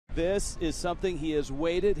This is something he has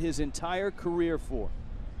waited his entire career for.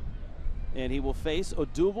 And he will face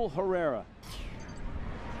Odubel Herrera.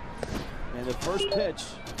 And the first pitch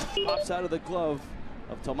pops out of the glove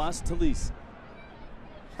of Tomas Talise.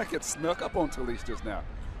 I get snuck up on Talise just now.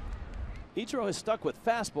 Ichiro has stuck with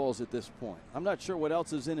fastballs at this point. I'm not sure what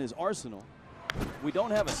else is in his arsenal. We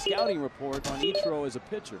don't have a scouting report on Ichiro as a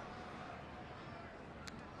pitcher.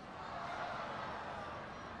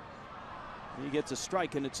 He gets a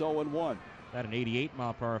strike and it's 0-1. Got an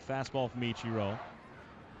 88-mile-per-hour fastball from Ichiro.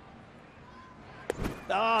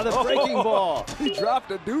 Ah, the breaking ball. He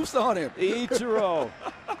dropped a deuce on him. Ichiro.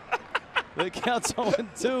 The count's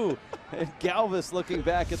 0-2. And Galvis looking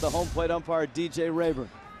back at the home plate umpire, DJ Rayburn.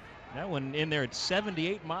 That one in there at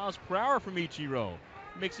 78 miles per hour from Ichiro.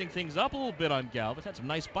 Mixing things up a little bit on Galvis. Had some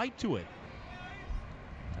nice bite to it.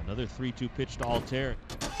 Another 3-2 pitch to Altair.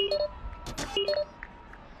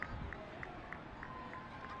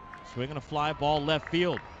 Swinging a fly ball left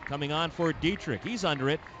field. Coming on for Dietrich. He's under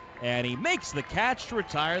it. And he makes the catch to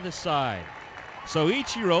retire the side. So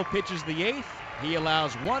Ichiro pitches the 8th. He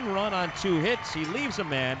allows 1 run on 2 hits. He leaves a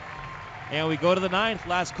man. And we go to the 9th.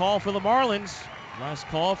 Last call for the Marlins. Last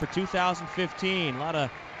call for 2015. A lot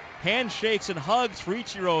of handshakes and hugs for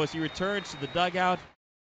Ichiro as he returns to the dugout.